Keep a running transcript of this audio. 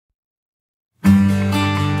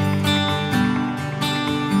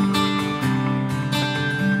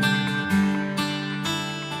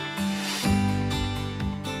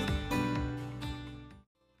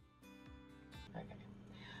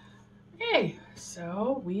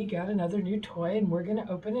So we got another new toy and we're gonna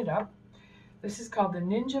open it up. This is called the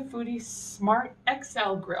Ninja Foodi Smart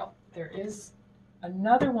XL Grill. There is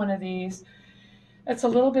another one of these. It's a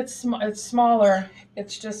little bit it's smaller.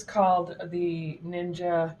 It's just called the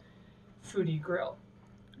Ninja Foodi Grill.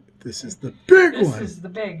 This is the big one. This is the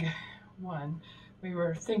big one. We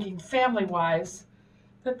were thinking family-wise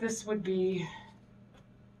that this would be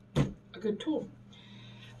a good tool.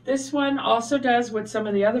 This one also does what some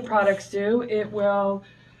of the other products do. It will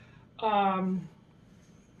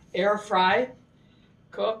air fry,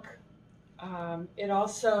 cook. It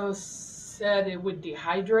also said it would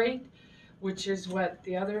dehydrate, which is what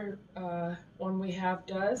the other one we have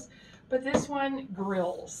does. But this one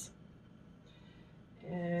grills.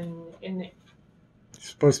 And It's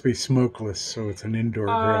supposed to be smokeless, so it's an indoor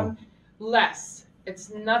grill. Less.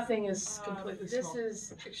 It's nothing is completely smoked. This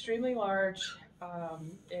is extremely large.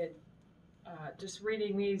 Just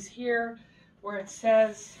reading these here, where it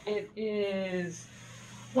says it is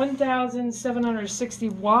 1,760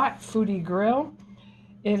 watt Foodi grill.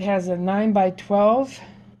 It has a 9x12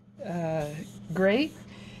 grate.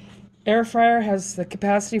 Air fryer has the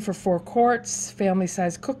capacity for 4 quarts. Family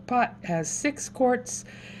size cook pot has 6 quarts.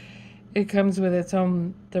 It comes with its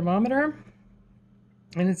own thermometer,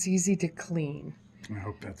 and it's easy to clean. I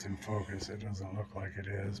hope that's in focus. It doesn't look like it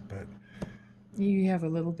is, but you have a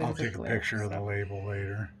little bit. I'll take a picture of the label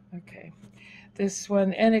later. Okay, this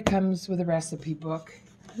one, and it comes with a recipe book.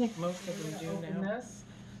 I think most of them do now. Open this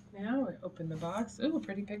now. Open the box. Ooh,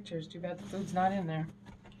 pretty pictures. Too bad the food's not in there.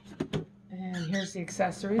 And here's the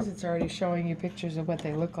accessories. It's already showing you pictures of what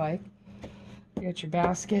they look like. You got your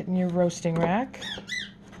basket and your roasting rack.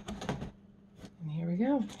 And here we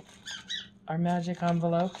go. Our magic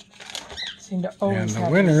envelope. Seem to always and the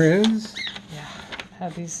winner is? Yeah,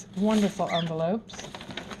 have these wonderful envelopes.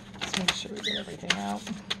 Let's make sure we get everything out.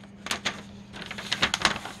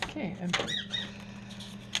 Okay, empty.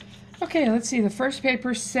 Okay, let's see. The first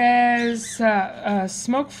paper says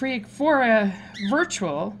smoke-free for a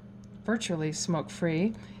virtually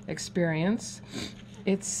smoke-free experience.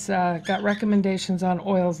 It's got recommendations on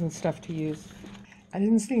oils and stuff to use. I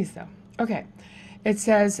didn't sneeze though. Okay, it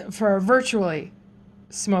says for a virtually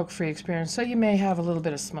smoke-free experience, so you may have a little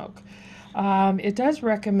bit of smoke. It does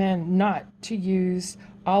recommend not to use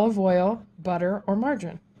olive oil, butter, or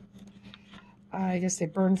margarine. I guess they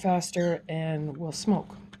burn faster and will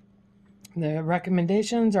smoke. The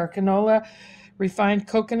recommendations are canola, refined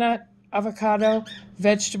coconut, avocado,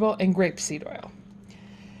 vegetable, and grapeseed oil.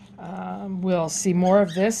 We'll see more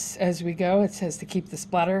of this as we go. It says to keep the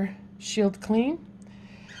splatter shield clean,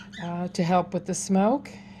 to help with the smoke,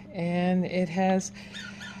 and it has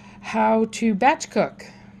how to batch cook.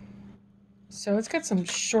 So it's got some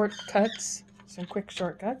shortcuts, some quick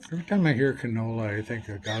shortcuts. Every time I hear canola, I think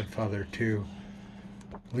of Godfather 2.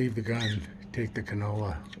 Leave the gun, take the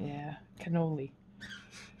canola. Yeah, cannoli.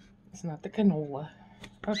 It's not the canola.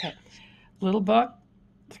 Okay, little book.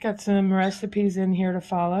 It's got some recipes in here to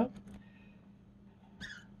follow.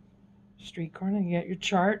 Street corner, you get your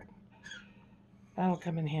chart. That'll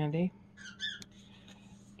come in handy.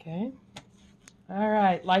 Okay. All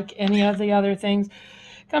right, like any of the other things,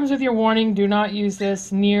 comes with your warning, do not use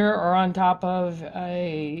this near or on top of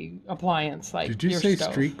a appliance like your stove. Did you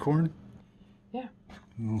say street corn? Yeah.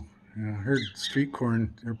 Oh, yeah, I heard street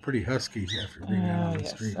corn, they're pretty husky after being out on the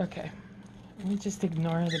street. Okay. Let me just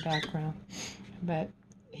ignore the background. But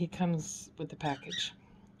he comes with the package.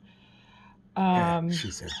 Yeah, she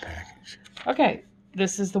said package. Okay,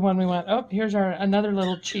 this is the one we want. Oh, here's another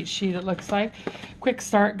little cheat sheet, it looks like. Quick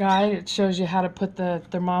start guide. It shows you how to put the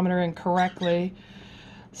thermometer in correctly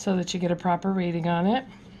so that you get a proper reading on it.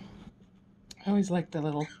 I always like the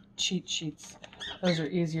little cheat sheets. Those are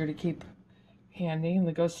easier to keep handy, and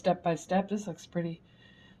they go step by step. This looks pretty,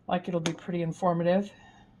 like it'll be pretty informative.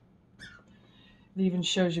 It even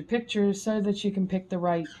shows you pictures so that you can pick the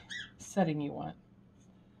right setting you want.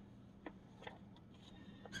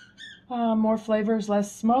 More flavors,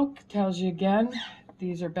 less smoke. Tells you again,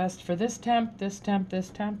 these are best for this temp, this temp, this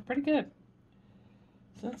temp. Pretty good.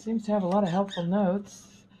 So it seems to have a lot of helpful notes.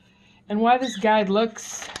 And why this guide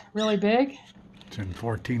looks really big. It's in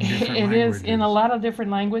 14 different languages. It is in a lot of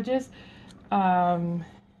different languages. I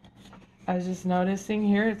was just noticing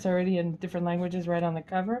here, it's already in different languages right on the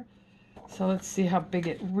cover. So let's see how big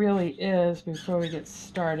it really is before we get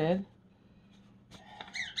started.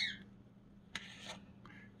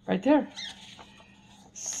 Right there.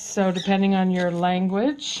 So depending on your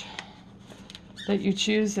language that you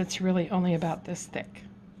choose, it's really only about this thick.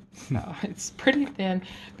 So it's pretty thin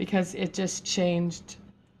because it just changed.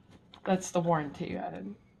 That's the warranty. I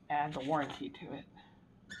didn't add the warranty to it.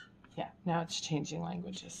 Yeah. Now it's changing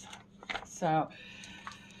languages. So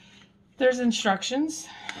there's instructions.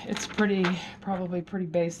 It's probably pretty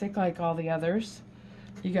basic like all the others.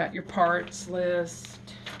 You got your parts list,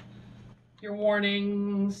 your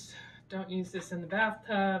warnings. Don't use this in the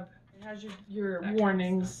bathtub. It has your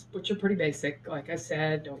warnings, which are pretty basic. Like I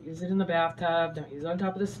said, don't use it in the bathtub. Don't use it on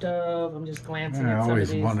top of the stove. I'm just glancing I at some of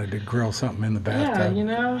these. always wanted to grill something in the Yeah, bathtub. you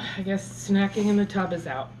know, I guess snacking in the tub is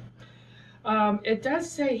out. It does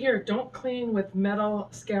say here, don't clean with metal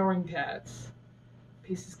scouring pads.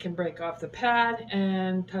 Pieces can break off the pad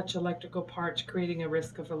and touch electrical parts, creating a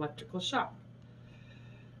risk of electrical shock.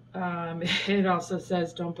 It also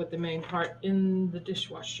says don't put the main part in the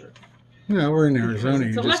dishwasher. No, we're in because Arizona.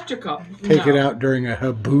 it's You just electrical. take it No. out during a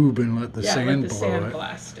haboob and let the Yeah, sand let the blow sand it.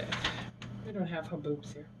 blast it. We don't have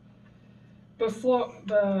haboobs here.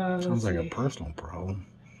 Sounds like a personal problem.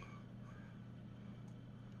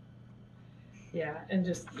 Yeah, and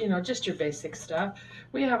just, you know, just your basic stuff.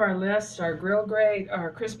 We have our list, our grill grate, our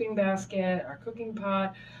crisping basket, our cooking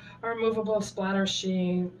pot, our movable splatter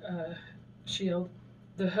shield,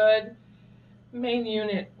 the hood, main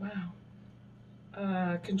unit,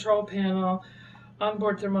 wow, control panel,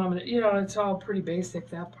 onboard thermometer. You know, it's all pretty basic,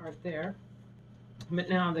 that part there. But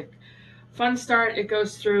now the fun start, it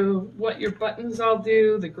goes through what your buttons all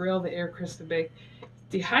do, the grill, the air crisp, the bake,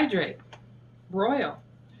 dehydrate, broil.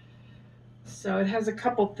 So it has a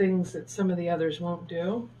couple things that some of the others won't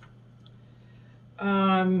do.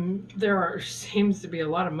 Seems to be a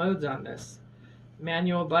lot of modes on this.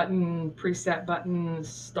 Manual button, preset button,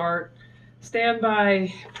 start,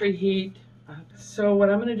 standby, preheat. So what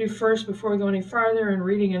I'm going to do first before we go any farther and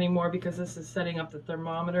reading anymore, because this is setting up the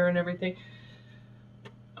thermometer and everything,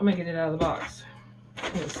 I'm going to get it out of the box.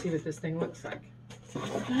 Let's see what this thing looks like.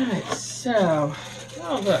 Alright, so,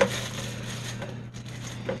 oh look.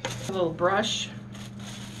 A little brush,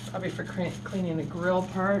 probably for cleaning the grill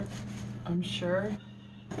part, I'm sure.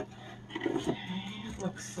 Okay, it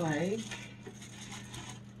looks like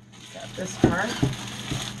got this part,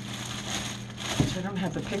 which I don't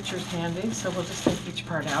have the pictures handy, so we'll just take each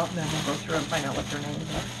part out and then we'll go through and find out what their names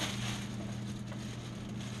are.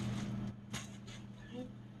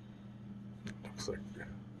 Looks like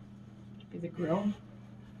Be the grill.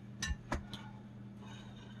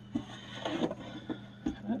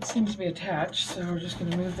 That seems to be attached, so we're just going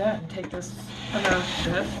to move that and take this other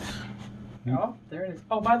bit. Oh, there it is.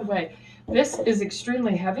 Oh, by the way, this is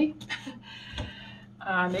extremely heavy.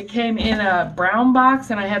 It came in a brown box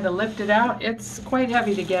and I had to lift it out. It's quite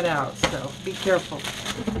heavy to get out, so be careful.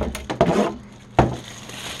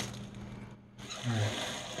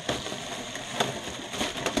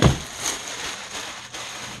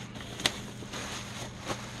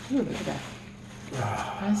 Ooh, look at that.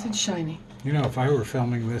 Nice and shiny. You know, if I were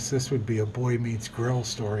filming this, this would be a boy meets grill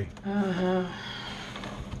story. Uh-huh.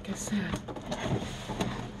 Guess that.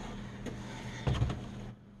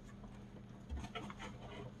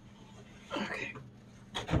 Okay.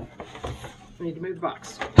 I need to move the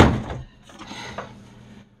box.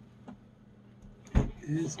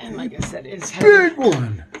 And like I said, it's heavy. Big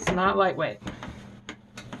one. It's not lightweight.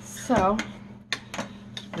 So,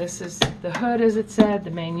 this is the hood, as it said, the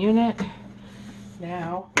main unit.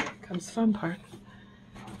 Now comes the fun part.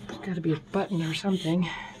 There's got to be a button or something,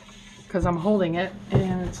 because I'm holding it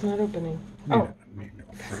and it's not opening. Oh,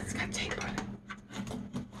 it's got tape on it.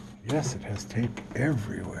 Yes, it has tape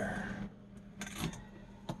everywhere.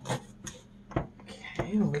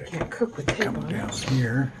 Okay, well, we can't cook with tape Come on down it.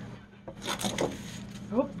 here.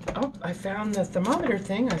 Oh, I found the thermometer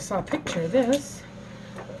thing. I saw a picture of this.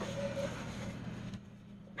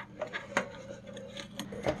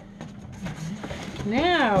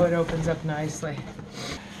 Now it opens up nicely.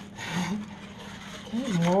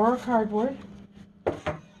 Okay, more cardboard.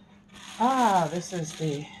 Ah, this is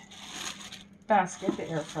the basket, the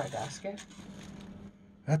air fry basket.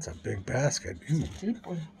 That's a big basket. Ooh. It's a deep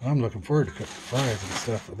one. I'm looking forward to cooking fries and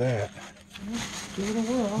stuff with that. Give it a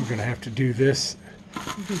whirl. You're going to have to do this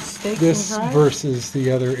Steak this and fries. versus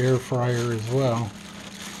the other air fryer as well.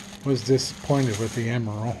 Was disappointed with the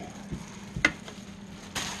Emerald.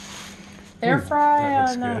 Air Ooh, fry,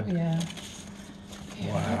 that looks no, good.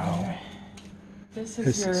 yeah. Wow. This is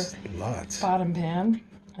This your is lots. bottom pan,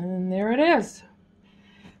 and there it is.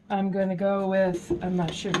 I'm going to go with, I'm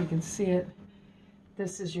not sure if you can see it.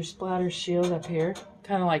 This is your splatter shield up here,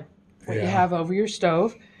 kind of like what you have over your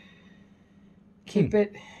stove. Keep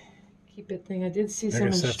it thing. I did see some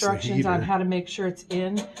guess that's the instructions on heater. how to make sure it's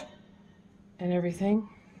in and everything.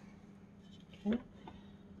 Okay.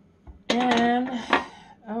 And,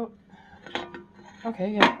 oh,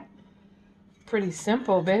 okay, yeah. Pretty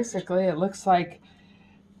simple, basically. It looks like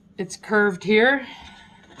It's curved here.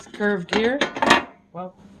 It's curved here.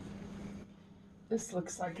 Well, this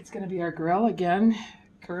looks like it's going to be our grill again.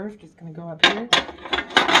 Curved. It's going to go up here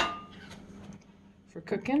for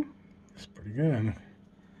cooking. It's pretty good.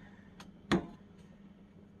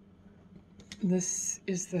 This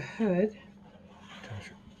is the hood. Tell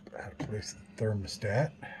you how to place the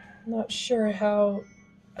thermostat. Not sure how.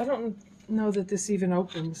 I don't know that this even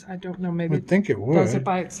opens. I don't know. Maybe I think it would. does it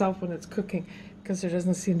by itself when it's cooking, because there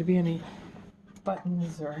doesn't seem to be any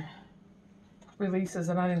buttons or releases,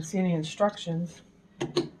 and I didn't see any instructions.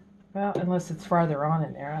 Well, unless it's farther on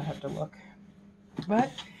in there, I have to look.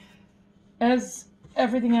 But as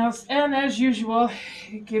everything else, and as usual,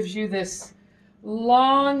 it gives you this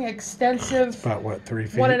long, extensive, About what, 3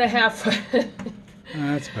 feet? 1.5 foot.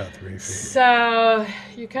 That's about 3 feet. So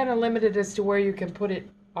you're kind of limited as to where you can put it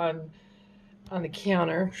on the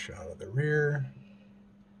counter. Shot of the rear.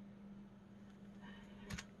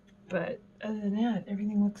 But other than that,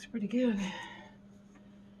 everything looks pretty good.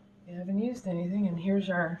 We haven't used anything, and here's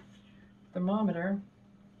our thermometer.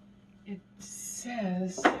 It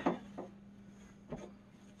says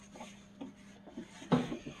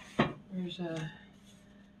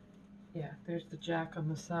there's the jack on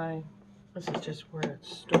the side. This is just where it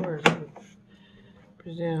stores, I would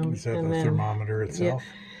presume. Is that the thermometer itself?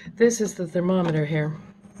 Yeah, this is the thermometer here.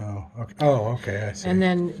 Oh, okay. Oh, okay, I see. And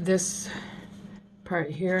then this part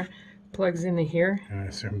here plugs into here. And I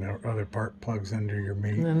assume that other part plugs into your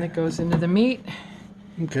meat. And then it goes into the meat.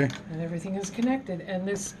 Okay. And everything is connected. And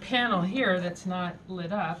this panel here that's not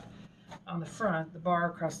lit up on the front, the bar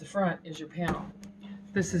across the front, is your panel.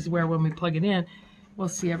 This is where when we plug it in, we'll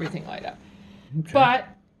see everything light up. Okay. But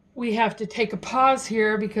we have to take a pause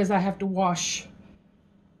here because I have to wash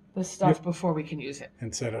the stuff before we can use it.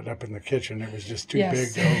 And set it up in the kitchen. It was just too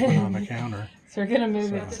Yes. big to open on the counter. So we're gonna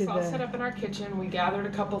move it So- to all set up in our kitchen. We gathered a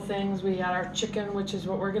couple things. We got our chicken, which is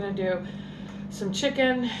what we're gonna do. Some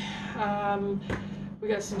chicken. We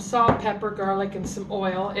got some salt, pepper, garlic, and some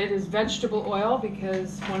oil. It is vegetable oil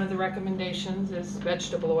because one of the recommendations is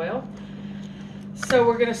vegetable oil. So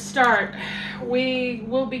we're gonna start. We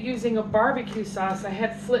will be using a barbecue sauce. I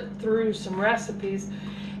had flipped through some recipes,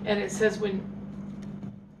 and it says when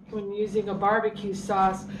using a barbecue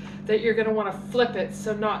sauce that you're gonna wanna flip it,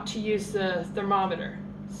 so not to use the thermometer.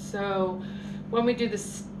 So when we do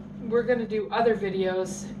this, we're gonna do other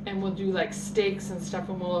videos, and we'll do like steaks and stuff,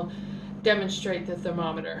 and we'll demonstrate the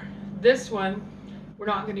thermometer. This one, we're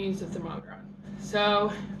not gonna use the thermometer on.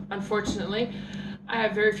 So unfortunately, I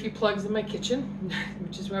have very few plugs in my kitchen,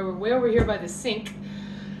 which is why we're way over here by the sink,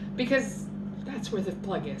 because that's where the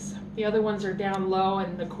plug is. The other ones are down low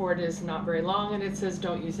and the cord is not very long, and it says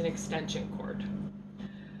don't use an extension cord.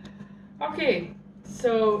 Okay,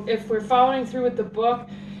 so if we're following through with the book,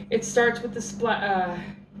 it starts with the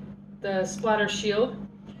splatter shield,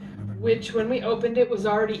 which when we opened it was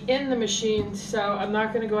already in the machine, so I'm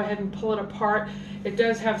not going to go ahead and pull it apart. It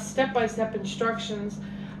does have step-by-step instructions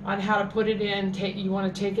on how to put it in. You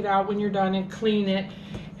want to take it out when you're done and clean it,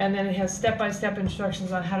 and then it has step-by-step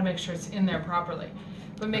instructions on how to make sure it's in there properly.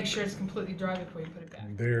 But make sure it's completely dry before you put it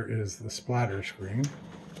back. There is the splatter screen.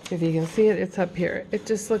 If you can see it, it's up here. It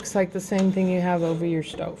just looks like the same thing you have over your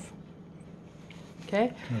stove.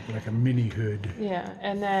 Okay? Like a mini hood. Yeah,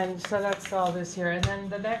 and then, so that's all this here. And then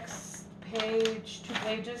the next page, 2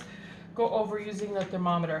 pages, go over using the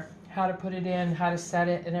thermometer. How to put it in, how to set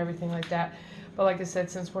it, and everything like that. But like I said,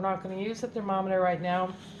 since we're not going to use the thermometer right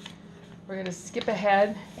now, we're going to skip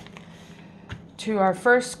ahead to our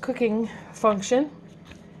first cooking function,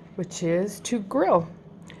 which is to grill.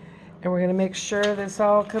 And we're going to make sure this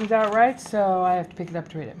all comes out right, so I have to pick it up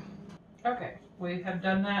to read it. Okay, we have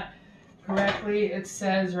done that correctly. It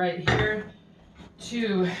says right here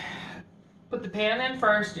to put the pan in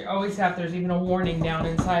first. You always have, there's even a warning down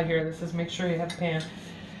inside here that says make sure you have the pan.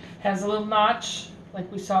 Has a little notch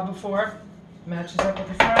like we saw before. Matches up with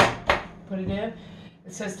the front. Put it in.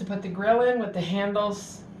 It says to put the grill in with the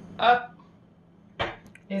handles up.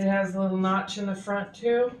 It has a little notch in the front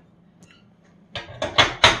too.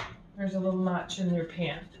 There's a little notch in your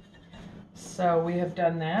pan. So we have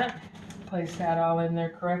done that. Place that all in there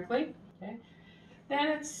correctly. Okay. Then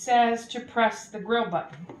it says to press the grill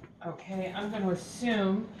button. Okay, I'm going to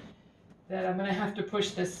assume that I'm going to have to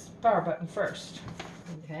push this power button first.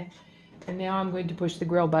 Okay, and now I'm going to push the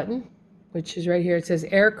grill button, which is right here. It says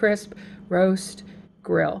air crisp, roast,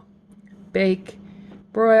 grill, bake,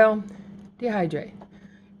 broil, dehydrate.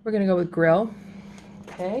 We're going to go with grill.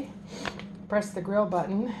 Okay, press the grill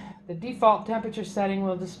button. The default temperature setting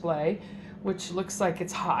will display, which looks like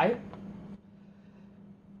it's high.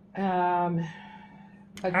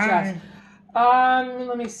 Adjust.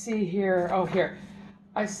 Let me see here. Oh, here.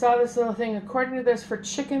 I saw this little thing. According to this, for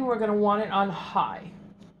chicken, we're going to want it on high.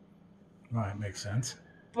 Well, that makes sense.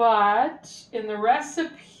 But in the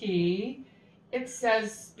recipe, it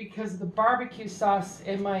says because of the barbecue sauce,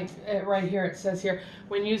 right here, it says here,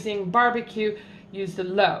 when using barbecue, use the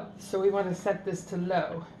low. So we want to set this to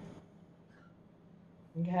low.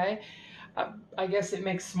 Okay? I guess it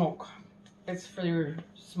makes smoke. It's for your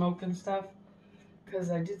smoke and stuff. Because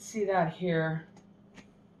I did see that here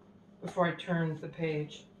before I turned the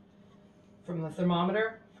page from the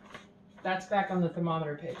thermometer. That's back on the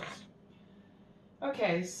thermometer pages.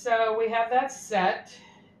 Okay, so we have that set,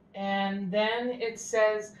 and then it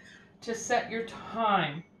says to set your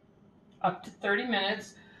time up to 30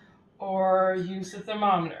 minutes or use the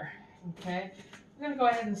thermometer. Okay, I'm gonna go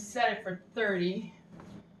ahead and set it for 30.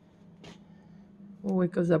 Oh,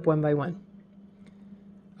 it goes up one by one.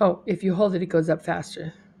 Oh, if you hold it, it goes up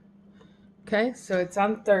faster. Okay, so it's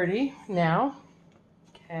on 30 now.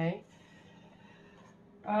 Okay.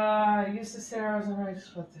 Use the set arrows on right to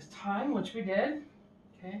split this time, which we did.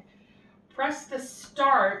 Okay. Press the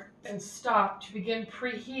start and stop to begin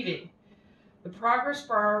preheating. The progress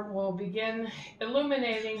bar will begin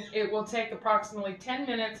illuminating. It will take approximately 10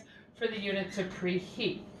 minutes for the unit to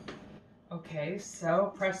preheat. Okay,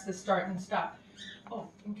 so press the start and stop. Oh,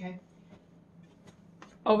 okay.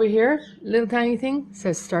 Over here, little tiny thing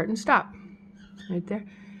says start and stop. Right there.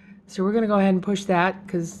 So we're going to go ahead and push that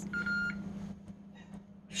because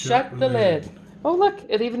shut the lid. Oh, look,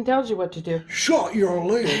 it even tells you what to do. Shut your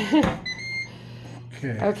lid.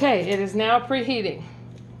 Okay. Okay, it is now preheating.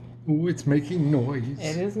 Ooh, it's making noise.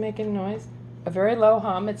 It is making noise. A very low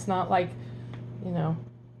hum. It's not like, you know,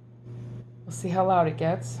 we'll see how loud it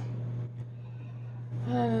gets.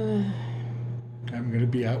 I'm going to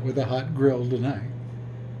be out with a hot grill tonight.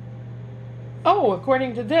 Oh,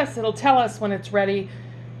 according to this, it'll tell us when it's ready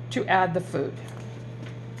to add the food.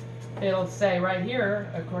 It'll say right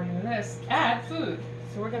here, according to this, add food.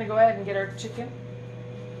 So we're going to go ahead and get our chicken.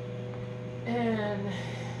 And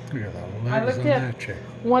I looked at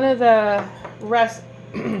one of the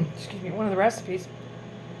one of the recipes,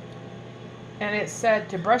 and it said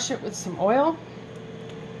to brush it with some oil.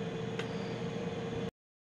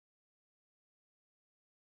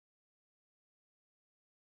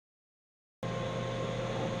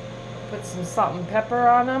 Put some salt and pepper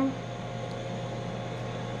on them.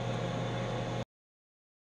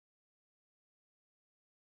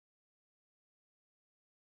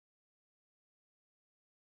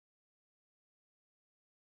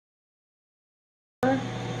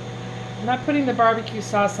 I'm not putting the barbecue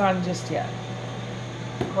sauce on just yet,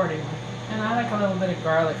 accordingly. And I like a little bit of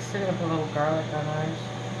garlic. So we're gonna put a little garlic on ours.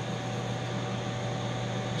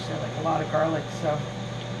 Actually, I like a lot of garlic, so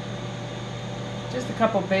just a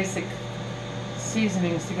couple basic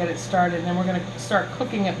seasonings to get it started, and then we're gonna start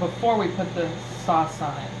cooking it before we put the sauce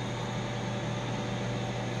on it.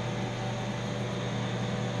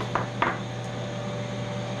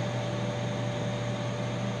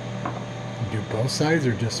 Do both sides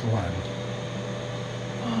or just one?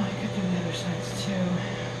 Oh, I could do the other sides too.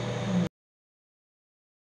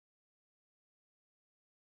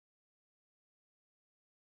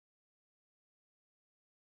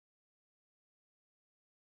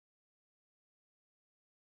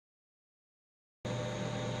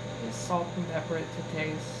 Just salt and pepper it to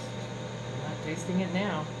taste. I'm not tasting it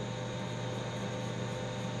now.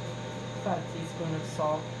 About a teaspoon of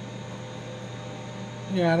salt.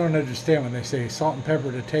 Yeah, I don't understand when they say salt and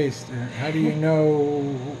pepper to taste. How do you know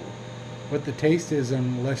what the taste is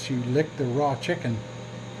unless you lick the raw chicken?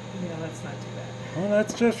 Yeah, that's not too bad. Well,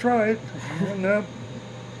 that's just right. Nope.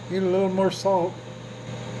 Need a little more salt.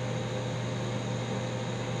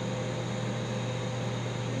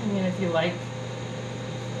 I mean, if you like.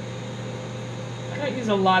 I don't use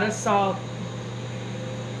a lot of salt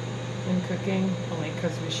in cooking, only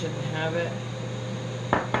because we shouldn't have it.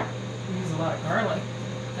 We use a lot of garlic.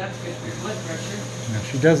 That's good for your blood pressure. No,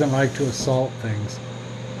 she doesn't like to assault things.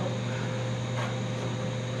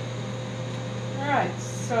 Alright,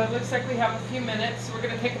 so it looks like we have a few minutes. We're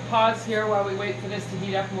going to take a pause here while we wait for this to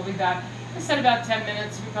heat up, and we'll be back. I said about 10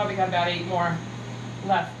 minutes. We probably got about 8 more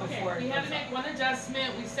left before. Okay, we had to make one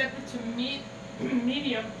adjustment. We set it to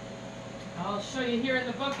medium. I'll show you here in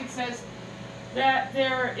the book. It says that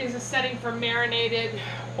there is a setting for marinated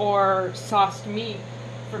or sauced meat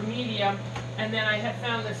for medium, and then I had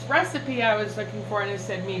found this recipe I was looking for, and it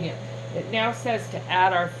said medium. It now says to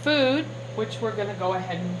add our food, which we're going to go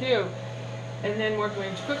ahead and do, and then we're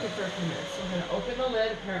going to cook it for a few minutes. So I'm going to open the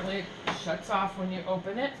lid. Apparently it shuts off when you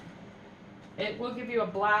open it. It will give you a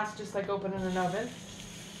blast just like opening an oven.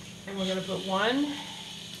 And we're gonna put one.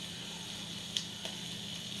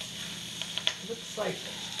 Looks like.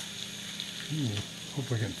 Hope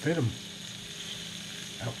we can fit them.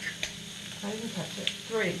 Ouch. I didn't touch it.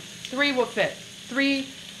 Three. Three will fit. 3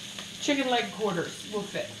 chicken leg quarters will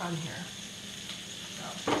fit on here.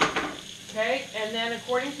 So, okay, and then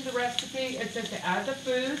according to the recipe, it says to add the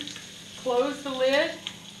food, close the lid.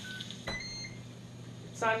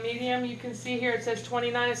 It's on medium. You can see here it says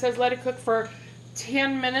 29. It says let it cook for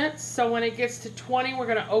 10 minutes. So when it gets to 20, we're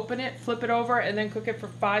going to open it, flip it over, and then cook it for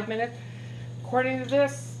 5 minutes. According to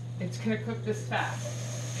this, it's going to cook this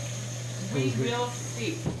fast. We will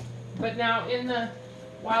see. But now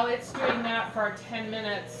while it's doing that for our 10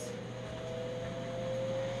 minutes,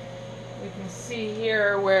 we can see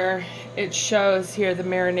here where it shows here the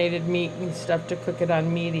marinated meat and stuff to cook it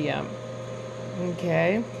on medium.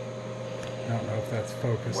 Okay. I don't know if that's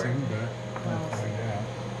focusing, but I'll find out.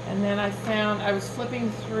 And then I was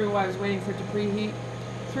flipping through, I was waiting for it to preheat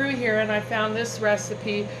through here, and I found this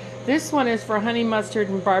recipe. This one is for honey mustard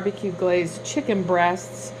and barbecue glazed chicken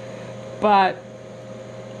breasts, but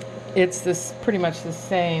it's pretty much the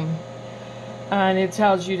same. And it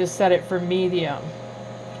tells you to set it for medium.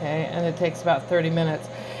 Okay, and it takes about 30 minutes.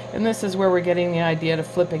 And this is where we're getting the idea to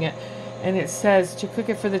flipping it. And it says to cook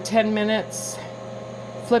it for the 10 minutes,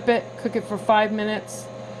 flip it, cook it for 5 minutes,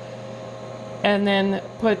 and then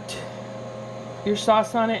put your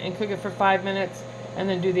sauce on it and cook it for 5 minutes, and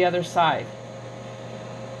then do the other side.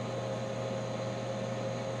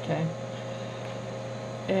 Okay.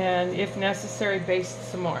 And if necessary, baste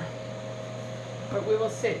some more. But we will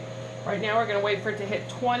see. Right now we're going to wait for it to hit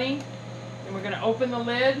 20. And we're going to open the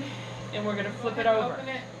lid, and we're going to flip it over. Open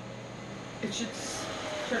it. It should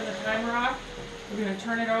turn the timer off. We're going to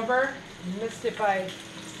turn it over. Missed it by a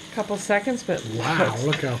couple seconds, but wow,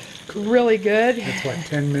 look how really good. That's what,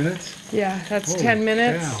 10 minutes? Yeah, that's Holy 10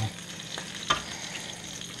 minutes. Cow.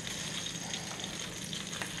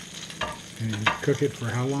 And you cook it for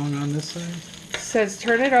how long on this side? It says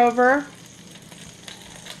turn it over.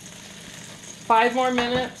 5 more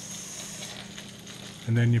minutes.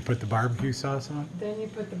 And then you put the barbecue sauce on? Then you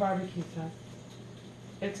put the barbecue sauce.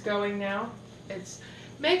 It's going now. It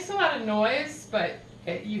makes a lot of noise, but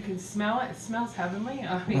you can smell it. It smells heavenly.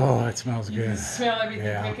 I mean, oh, it smells good. You can smell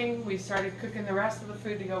everything cooking. We started cooking the rest of the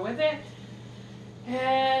food to go with it.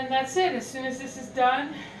 And that's it. As soon as this is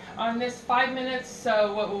done, on this 5 minutes,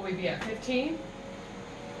 so what will we be at, 15?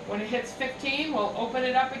 When it hits 15, we'll open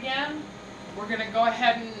it up again. We're going to go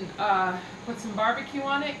ahead and put some barbecue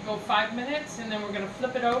on it, go 5 minutes, and then we're going to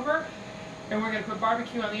flip it over, and we're going to put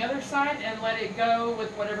barbecue on the other side and let it go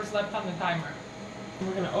with whatever's left on the timer.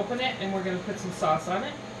 We're going to open it, and we're going to put some sauce on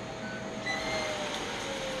it.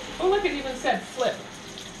 Oh, look, it even said flip.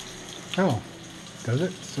 Oh, does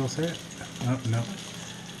it still say it? No, no.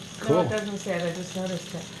 Cool. No, it doesn't say it. I just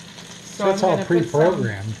noticed it. So that's all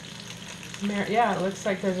pre-programmed. Yeah, it looks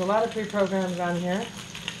like there's a lot of pre-programs on here.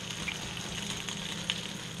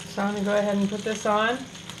 So I'm going to go ahead and put this on.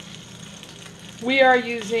 We are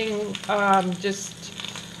using just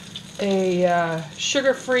a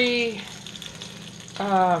sugar-free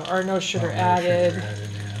or no sugar added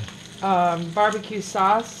barbecue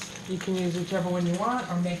sauce. You can use whichever one you want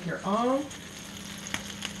or make your own.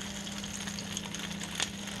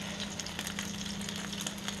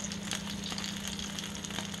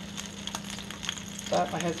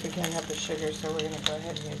 But my husband can't have the sugar, so we're going to go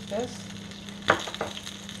ahead and use this.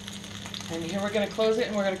 And here we're going to close it,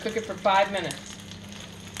 and we're going to cook it for 5 minutes.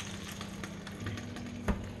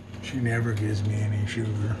 She never gives me any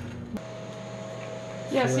sugar.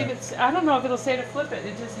 Yeah, see, it's, I don't know if it'll say to flip it.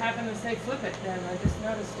 It just happened to say flip it then. I just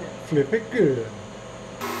noticed it. Flip it good.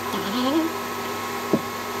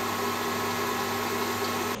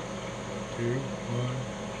 2, 1.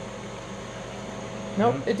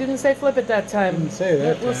 Nope, it didn't say flip it that time. Didn't say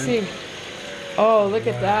that time. We'll see. Oh, look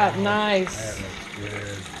at that. Nice. That looks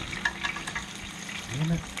good.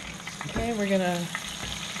 Damn it. Okay, we're going to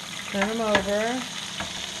turn them over.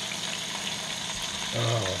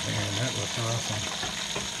 Oh, man, that looks awesome.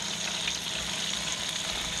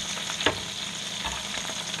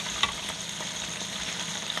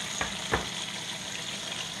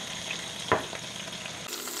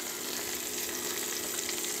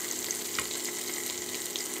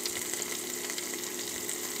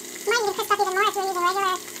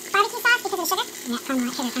 Yeah,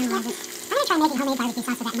 caramelizes. I'm going to try making homemade barbecue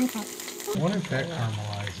sauce with that monk fruit. I wonder if that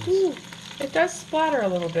caramelizes. It does splatter a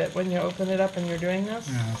little bit when you open it up and you're doing this.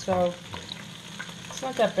 Yeah, so it's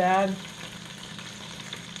not that bad.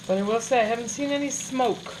 But I will say I haven't seen any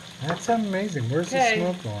smoke. That's amazing. Where's the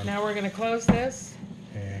smoke going? Now we're going to close this.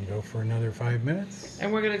 And go for another 5 minutes?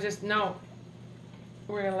 And we're gonna just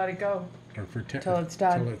we're gonna let it go Or for till it's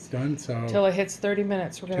done. Till it's done. So till it hits 30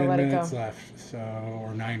 minutes. We're gonna 10 let it go. minutes left. So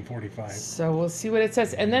or 9:45. So we'll see what it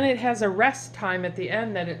says, and then it has a rest time at the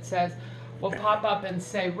end that it says will pop up and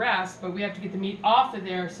say rest, but we have to get the meat off of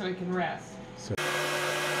there so it can rest. So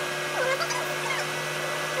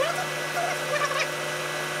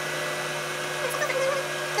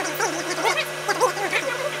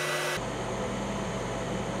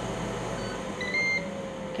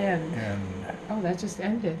And and oh, that just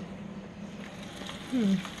ended.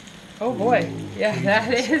 Oh boy, yeah,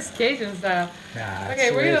 that is Cajun style. yeah, Okay,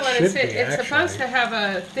 so we're gonna let it should sit. be, It's supposed to actually. have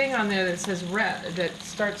a thing on there that says that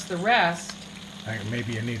starts the rest, I think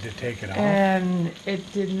maybe you need to take it off. and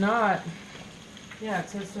it did not. Yeah, it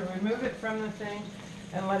says to remove it from the thing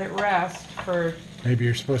and let it rest for. Maybe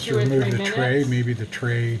you're supposed to 2 or remove 3 the tray. minutes? Maybe the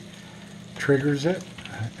tray triggers it.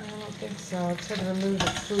 I don't think so. It said remove the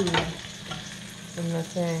food from the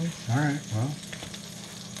thing. All right. Well.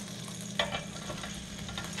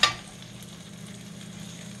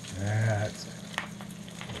 That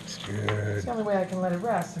looks good. It's the only way I can let it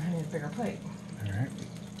rest. So I need a bigger plate. All right.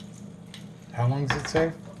 How long does it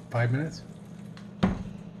say? 5 minutes?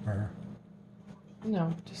 Or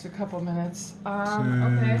No, just a couple minutes.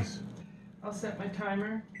 Okay. says, I'll set my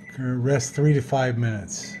timer. rest 3 to 5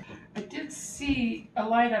 minutes. I did see a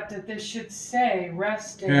light up that this should say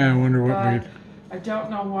resting. Yeah, I wonder what but we. I don't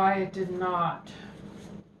know why it did not.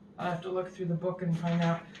 I'll have to look through the book and find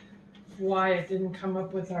out why it didn't come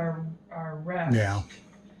up with our rest. Yeah.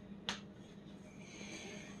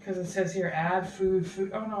 Because it says here add food.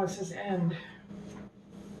 Oh no, it says end.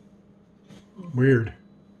 Weird.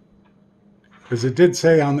 Because it did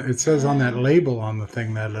say it says on that label on the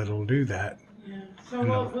thing that it'll do that. Yeah. So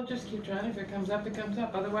we'll just keep trying. If it comes up, it comes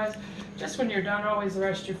up. Otherwise, just when you're done, always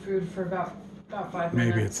rest your food for about 5 minutes.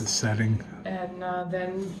 Maybe it's a setting. And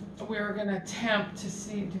then we're gonna attempt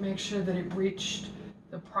to make sure that it reached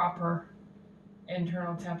the proper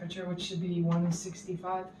internal temperature, which should be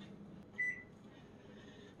 165.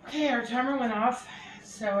 Okay, our timer went off,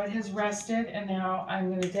 so it has rested, and now I'm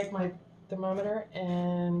gonna take my thermometer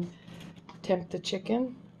and temp the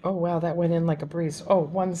chicken. Oh wow, that went in like a breeze. Oh,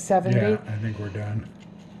 170. Yeah, I think we're done.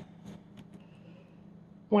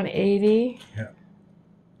 180. Yeah.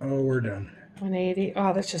 Oh, we're done. 180.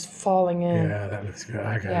 Oh, that's just falling in. Yeah, that looks good.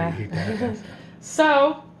 I gotta Yeah. eat that.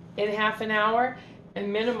 So, in half an hour,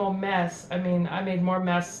 and minimal mess. I mean, I made more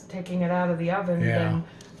mess taking it out of the oven Yeah. than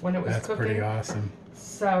when it was That's cooking. pretty awesome.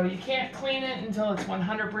 So you can't clean it until it's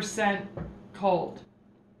 100% cold.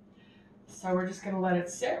 So we're just gonna let it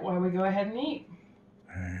sit while we go ahead and eat.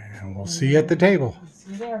 And we'll see you at the table.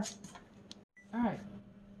 See you there. All right.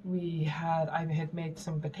 I had made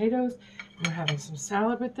some potatoes. And we're having some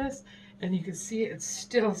salad with this. And you can see it's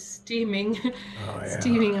still steaming, Oh, yeah.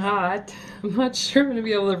 steaming hot. I'm not sure I'm going to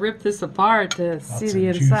be able to rip this apart to see Lots the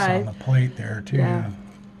of inside. juice on the plate there too. Yeah.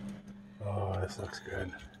 Oh, this looks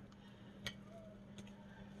good.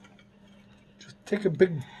 Just take a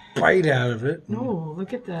big bite out of it. Oh,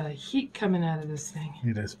 look at the heat coming out of this thing.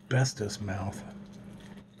 Need asbestos mouth.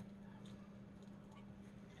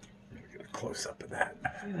 Let me get a close up of that.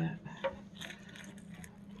 Look at that.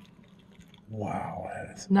 Wow,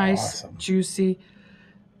 that is Nice, awesome. juicy.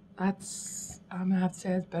 I'm gonna have to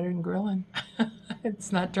say it's better than grilling.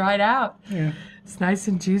 It's not dried out. Yeah. It's nice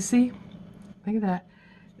and juicy. Look at that.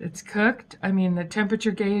 It's cooked. I mean, the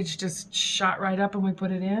temperature gauge just shot right up when we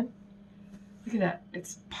put it in. Look at that.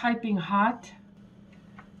 It's piping hot.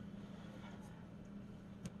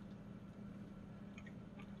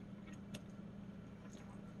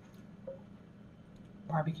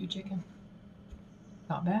 Barbecue chicken.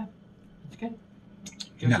 Not bad. It's good.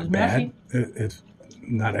 Just Not as bad. messy. It's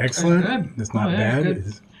not excellent. good. It's not Oh, yeah, bad. it's good.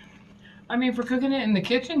 It's- I mean, for cooking it in the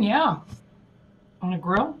kitchen, yeah. On a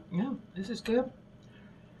grill, yeah, this is good.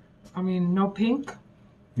 I mean, no pink.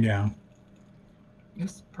 yeah.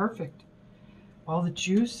 It's perfect. All the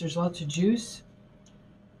juice, there's lots of juice.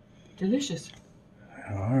 Delicious.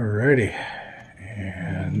 Alrighty.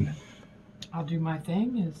 And I'll do my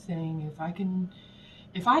thing is saying if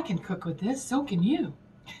I can cook with this, so can you.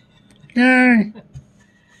 yay.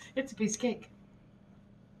 It's a piece of cake.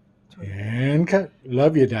 And cut.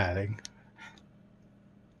 Love you, darling.